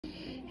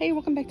Hey,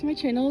 welcome back to my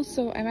channel.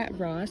 So I'm at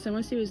Ross. I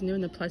want to see what's new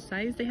in the plus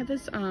size. They have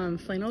this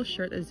flannel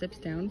shirt that zips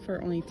down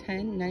for only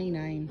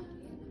 $10.99.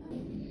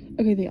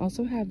 Okay, they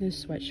also have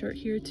this sweatshirt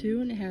here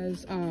too, and it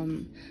has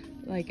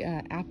like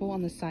an apple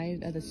on the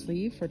side of the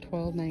sleeve for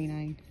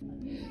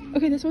 $12.99.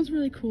 Okay, this one's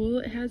really cool.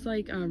 It has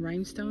like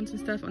rhinestones and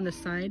stuff on the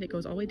side. It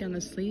goes all the way down the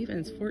sleeve and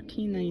it's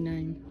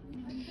 $14.99.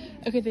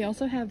 Okay, they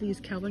also have these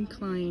Calvin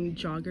Klein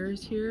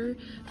joggers here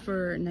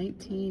for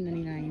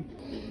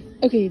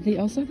 $19.99. Okay, they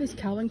also have this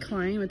Calvin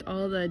Klein with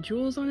all the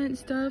jewels on it and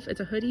stuff. It's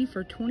a hoodie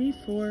for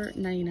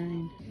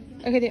 $24.99.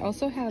 Okay, they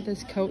also have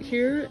this coat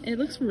here. It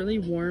looks really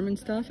warm and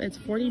stuff. It's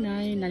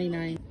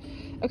 $49.99.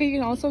 Okay, you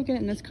can also get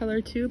it in this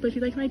color too, but if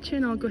you like my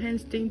channel, go ahead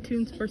and stay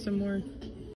tuned for some more.